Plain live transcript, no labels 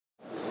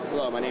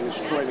Hello, my name is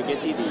Troy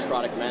McGinty, the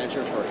Product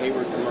Manager for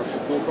Hayward Commercial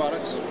Pool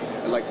Products.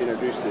 I'd like to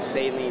introduce the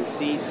Saline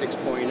C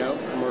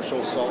 6.0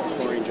 Commercial Salt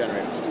Chlorine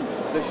Generator.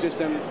 This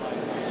system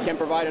can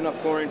provide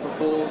enough chlorine for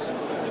pools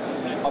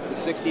up to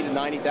 60 to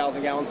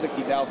 90,000 gallons,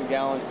 60,000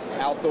 gallon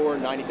outdoor,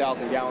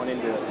 90,000 gallon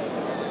indoor.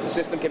 The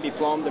system can be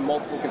plumbed in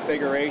multiple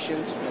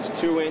configurations. It's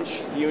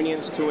 2-inch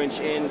unions,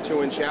 2-inch in,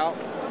 2-inch out.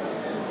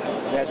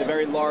 It has a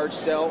very large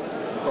cell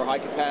for high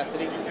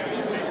capacity.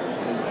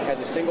 It has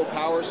a single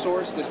power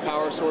source. This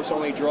power source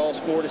only draws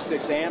 4 to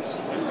 6 amps.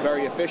 It's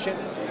very efficient.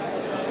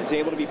 It's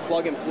able to be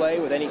plug and play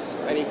with any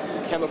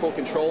chemical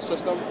control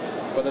system,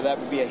 whether that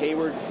would be a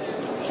Hayward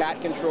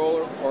CAT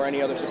controller or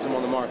any other system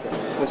on the market.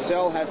 The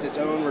cell has its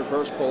own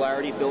reverse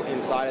polarity built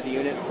inside of the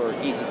unit for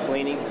easy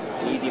cleaning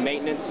and easy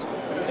maintenance.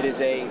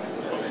 The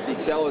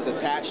cell is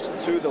attached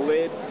to the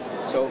lid,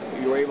 so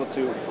you're able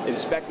to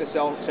inspect the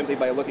cell simply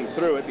by looking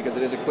through it because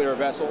it is a clear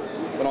vessel.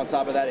 But on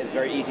top of that, it's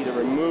very easy to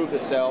remove the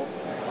cell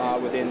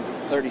within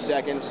 30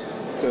 seconds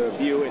to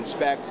view,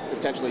 inspect,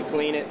 potentially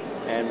clean it,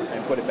 and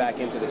put it back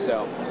into the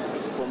cell.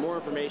 For more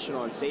information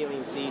on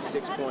Saline C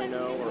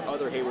 6.0 or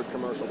other Hayward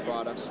Commercial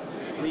products,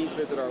 please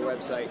visit our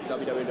website,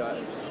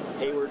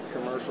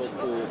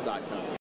 www.haywardcommercialpool.com.